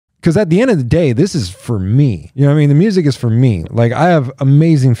Because at the end of the day, this is for me. You know what I mean? The music is for me. Like, I have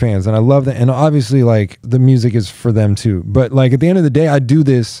amazing fans and I love them. And obviously, like, the music is for them too. But like, at the end of the day, I do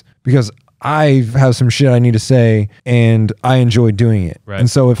this because I have some shit I need to say and I enjoy doing it. Right. And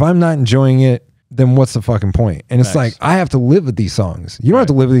so if I'm not enjoying it, then what's the fucking point? And it's like, I have to live with these songs. You don't have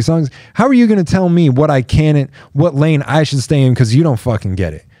to live with these songs. How are you going to tell me what I can and what lane I should stay in because you don't fucking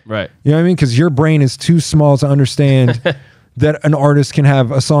get it? Right. You know what I mean? Because your brain is too small to understand that an artist can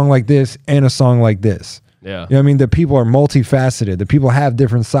have a song like this and a song like this. Yeah. You know what I mean? That people are multifaceted, that people have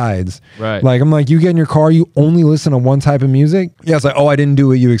different sides. Right. Like, I'm like, you get in your car, you only listen to one type of music. Yeah, it's like, oh, I didn't do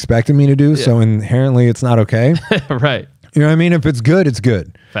what you expected me to do, so inherently it's not okay. Right. You know what I mean? If it's good, it's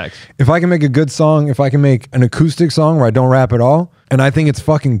good. Facts. If I can make a good song, if I can make an acoustic song where I don't rap at all, and I think it's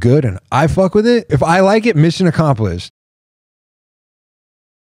fucking good and I fuck with it, if I like it, mission accomplished.